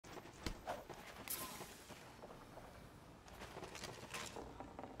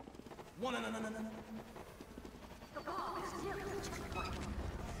The bomb is near the checkpoint.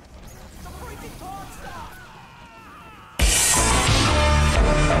 The freaking torch stop!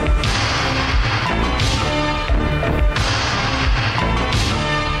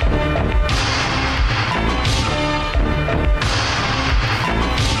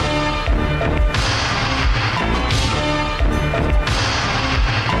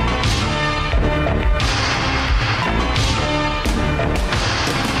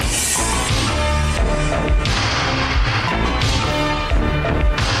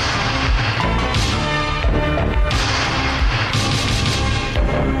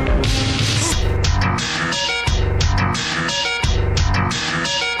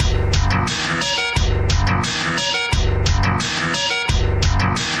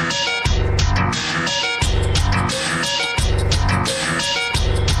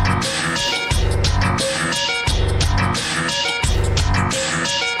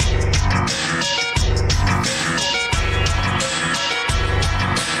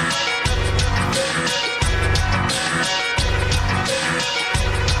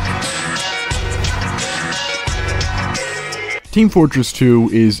 Team Fortress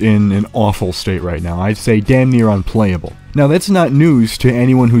 2 is in an awful state right now. I'd say damn near unplayable. Now that's not news to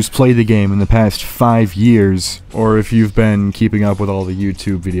anyone who's played the game in the past 5 years, or if you've been keeping up with all the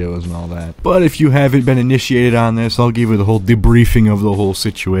YouTube videos and all that. But if you haven't been initiated on this, I'll give you the whole debriefing of the whole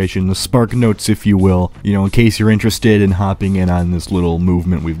situation, the spark notes if you will, you know, in case you're interested in hopping in on this little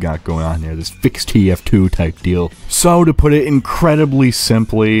movement we've got going on here, this FixTF2 type deal. So to put it incredibly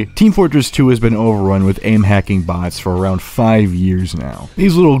simply, Team Fortress 2 has been overrun with aim hacking bots for around 5 years now.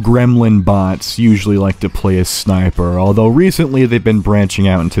 These little gremlin bots usually like to play a sniper, although recently they've been branching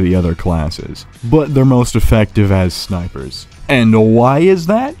out into the other classes, but they're most effective as snipers. And why is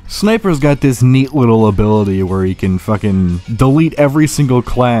that? Sniper's got this neat little ability where he can fucking delete every single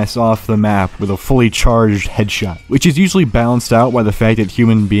class off the map with a fully charged headshot, which is usually balanced out by the fact that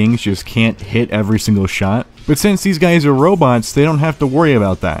human beings just can't hit every single shot. But since these guys are robots, they don't have to worry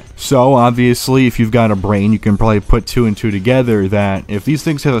about that. So obviously, if you've got a brain, you can probably put 2 and 2 together that if these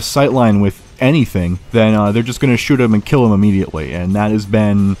things have a sightline with anything, then they're just going to shoot them and kill them immediately. And that has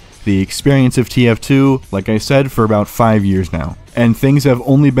been the experience of TF2, like I said, for about 5 years now. And things have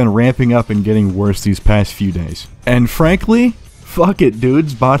only been ramping up and getting worse these past few days. And frankly, fuck it,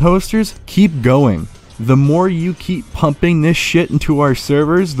 dudes, bot hosters, keep going. The more you keep pumping this shit into our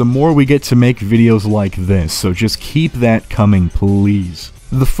servers, the more we get to make videos like this, so just keep that coming, please.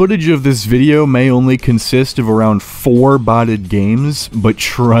 The footage of this video may only consist of around 4 botted games, but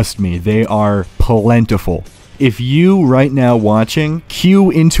trust me, they are plentiful. If you, right now watching,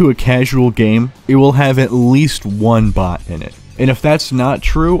 queue into a casual game, it will have at least 1 bot in it. And if that's not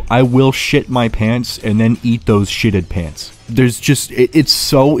true, I will shit my pants and then eat those shitted pants. There's just, it's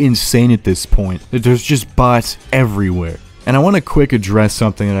so insane at this point that there's just bots everywhere. And I want to quick address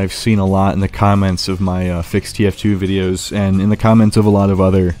something that I've seen a lot in the comments of my FixTF2 videos and in the comments of a lot of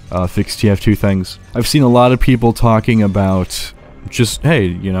other FixTF2 things. I've seen a lot of people talking about just, hey,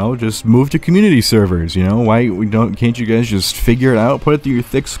 you know, just move to community servers, you know, can't you guys just figure it out, put it through your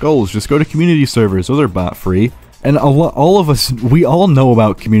thick skulls, just go to community servers, those are bot free. And all of us, we all know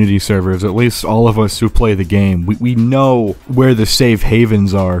about community servers, at least all of us who play the game. We know where the safe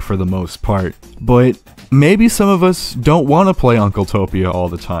havens are for the most part. But maybe some of us don't want to play Uncletopia all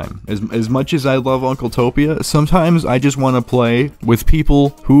the time. As much as I love Uncletopia, sometimes I just want to play with people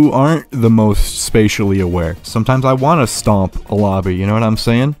who aren't the most spatially aware. Sometimes I want to stomp a lobby, you know what I'm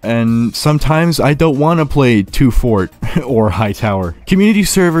saying? And sometimes I don't want to play 2 Fort or High Tower. Community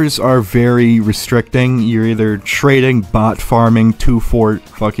servers are very restricting. You're either trading, bot farming, 2 Fort,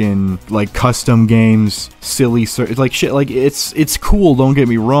 fucking like custom games, silly like shit. Like it's cool, don't get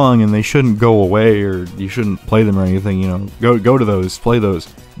me wrong, and they shouldn't go away or you shouldn't play them or anything, you know. Go to those, play those.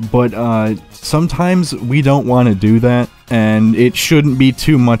 But sometimes we don't want to do that, and it shouldn't be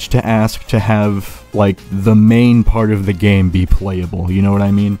too much to ask to have like the main part of the game be playable, you know what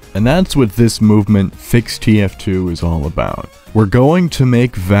I mean? And that's what this movement FixTF2 is all about. We're going to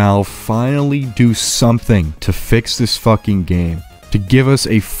make Valve finally do something to fix this fucking game, to give us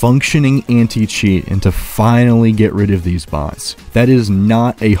a functioning anti-cheat, and to finally get rid of these bots. That is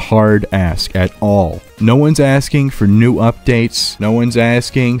not a hard ask at all. No one's asking for new updates, no one's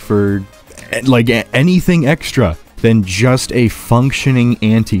asking for like anything extra than just a functioning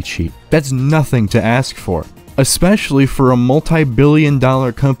anti-cheat. That's nothing to ask for, especially for a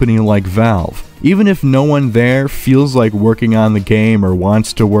multi-billion-dollar company like Valve. Even if no one there feels like working on the game or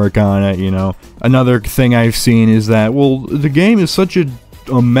wants to work on it, you know. Another thing I've seen is that, well, the game is such a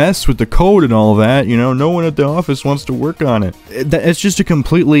a mess with the code and all that, you know, no one at the office wants to work on it. It's just a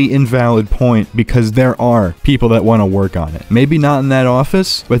completely invalid point, because there are people that want to work on it. Maybe not in that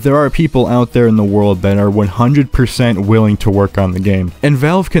office, but there are people out there in the world that are 100% willing to work on the game, and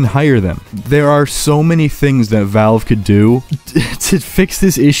Valve can hire them. There are so many things that Valve could do to fix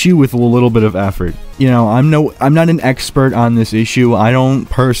this issue with a little bit of effort. You know, I'm not an expert on this issue. I don't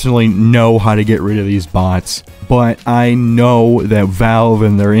personally know how to get rid of these bots, but I know that Valve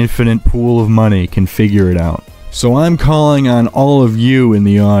and their infinite pool of money can figure it out. So I'm calling on all of you in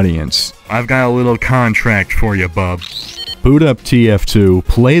the audience. I've got a little contract for you, bub. Boot up TF2,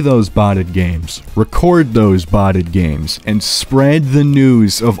 play those botted games, record those botted games, and spread the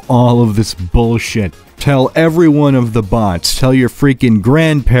news of all of this bullshit. Tell every one of the bots, tell your freaking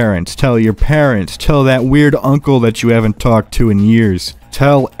grandparents, tell your parents, tell that weird uncle that you haven't talked to in years.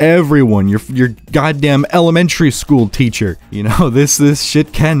 Tell everyone, your goddamn elementary school teacher. You know, this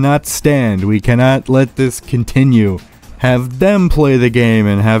shit cannot stand. We cannot let this continue. Have them play the game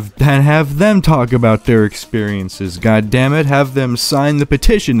and have them talk about their experiences. God damn it, have them sign the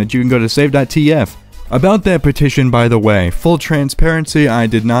petition that you can go to save.tf. About that petition, by the way, full transparency, I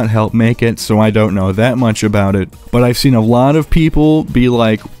did not help make it, so I don't know that much about it. But I've seen a lot of people be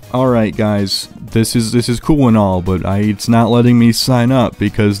like, alright guys, this is cool and all, but it's not letting me sign up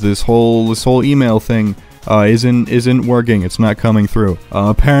because this whole email thing isn't working, it's not coming through.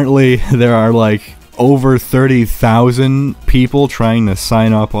 Apparently there are like over 30,000 people trying to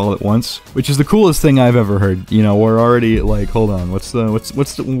sign up all at once, which is the coolest thing I've ever heard. You know, we're already like, hold on,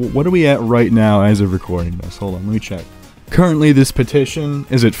 what are we at right now as of recording this? Hold on, let me check. Currently this petition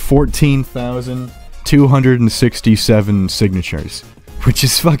is at 14,267 signatures, which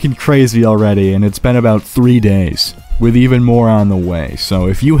is fucking crazy already, and it's been about 3 days, with even more on the way. So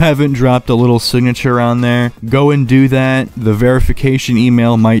if you haven't dropped a little signature on there, go and do that. The verification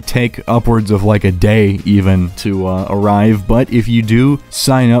email might take upwards of like a day even to arrive, but if you do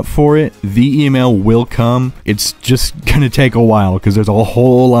sign up for it, the email will come. It's just gonna take a while because there's a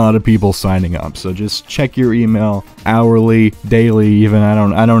whole lot of people signing up. So just check your email hourly, daily even, I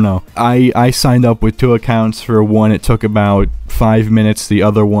don't know. I signed up with 2 accounts. For one, it took about 5 minutes, the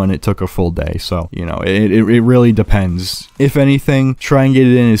other one it took a full day, so you know, it really depends. If anything, try and get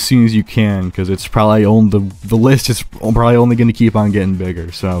it in as soon as you can, because it's probably the list is probably only going to keep on getting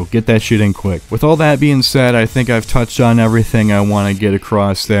bigger, so get that shit in quick. With all that being said, I think I've touched on everything I want to get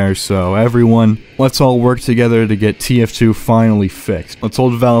across there, so everyone, let's all work together to get TF2 finally fixed. Let's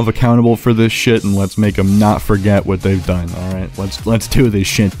hold Valve accountable for this shit, and let's make them not forget what they've done, alright? Let's do this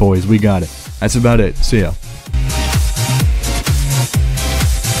shit, boys, we got it. That's about it, see ya.